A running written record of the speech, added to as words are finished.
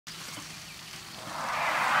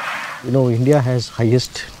India has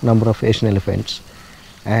highest number of Asian elephants,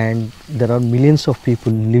 and there are millions of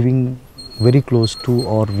people living very close to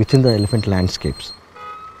or within the elephant landscapes.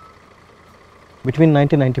 Between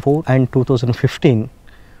 1994 and 2015,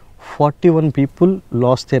 41 people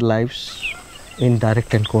lost their lives in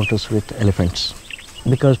direct encounters with elephants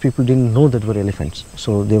because people didn't know that were elephants,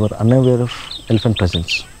 so they were unaware of elephant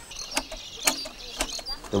presence.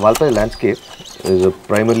 The Valparai landscape is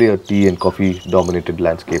primarily a tea and coffee dominated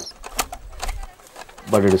landscape,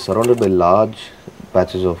 but it is surrounded by large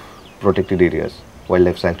patches of protected areas,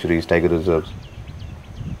 wildlife sanctuaries, tiger reserves.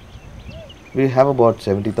 We have about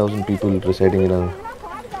 70,000 people residing in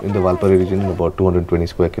the Valparai region in about 220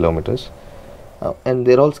 square kilometers. And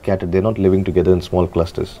they're all scattered, they're not living together in small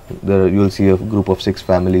clusters. You'll see a group of 6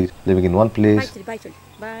 families living in one place.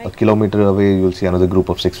 A kilometer away, you'll see another group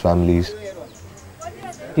of 6 families.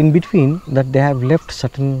 In between that, they have left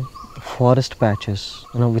certain forest patches,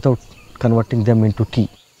 without converting them into tea.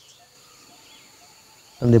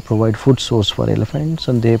 And they provide food source for elephants,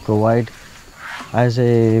 and they provide as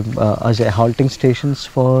a halting stations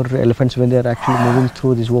for elephants when they are actually moving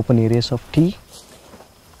through these open areas of tea.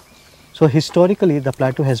 So historically, the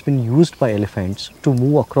plateau has been used by elephants to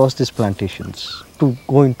move across these plantations to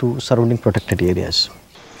go into surrounding protected areas.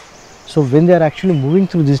 So when they are actually moving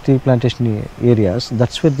through these tea plantation areas,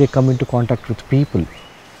 that's where they come into contact with people.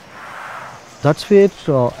 That's where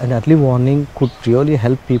an early warning could really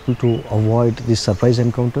help people to avoid these surprise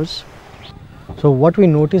encounters. So what we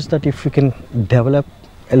noticed that if we can develop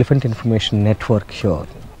elephant information network here,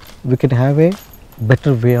 we can have a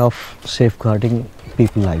better way of safeguarding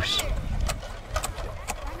people's lives.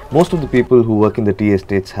 Most of the people who work in the tea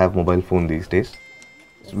estates have mobile phone these days.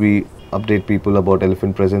 We update people about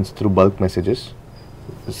elephant presence through bulk messages,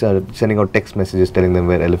 sending out text messages telling them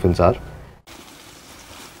where elephants are.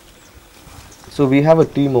 So we have a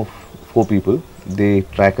team of 4 people. They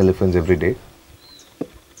track elephants every day.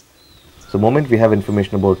 So the moment we have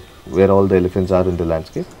information about where all the elephants are in the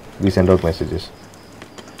landscape, we send out messages.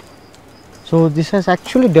 So this has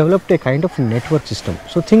actually developed a kind of network system.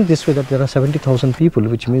 So think this way, that there are 70,000 people,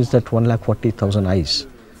 which means that 1,40,000 eyes.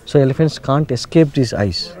 So elephants can't escape these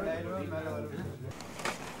eyes.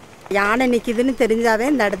 யானை நிற்கிதுன்னு தெரிஞ்சாவே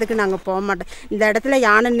இந்த இடத்துக்கு நாங்கள் போக மாட்டோம். இந்த இடத்துல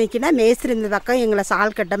யானை நிற்கினா மேஸ்திரி இந்த பக்கம் எங்களை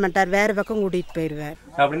சால் கட்ட மாட்டார், வேறு பக்கம் கூட்டிகிட்டு போயிடுவார்.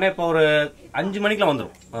 அப்படின்னா இப்போ ஒரு 5 மணிக்கெலாம்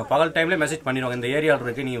வந்துடும். பகல் டைம்ல மெசேஜ் பண்ணிடுவாங்க, இந்த ஏரியாவில்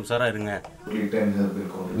இருக்கு, நீங்கள் உஷாராக இருங்க.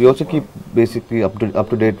 We also keep basically up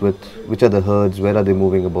to date with which are the herds, where are they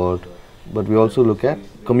moving about. But we also look at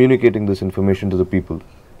communicating this information to the people.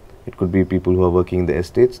 It could be people who are working in the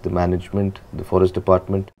estates, the management, the forest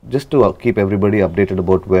department, just to keep everybody updated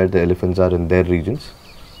about where the elephants are in their regions,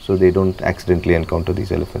 so they don't accidentally encounter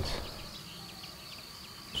these elephants.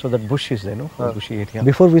 So that bush is there, bushy area.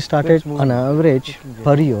 Before we started, on average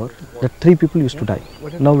per year, that 3 people used to die.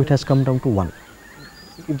 Now it has come down to 1.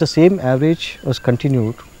 If the same average was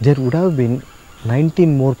continued, there would have been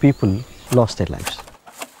 19 more people lost their lives.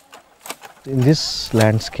 In this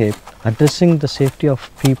landscape, addressing the safety of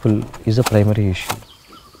people is a primary issue.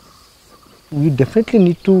 We definitely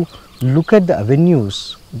need to look at the avenues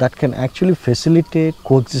that can actually facilitate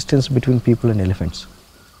coexistence between people and elephants.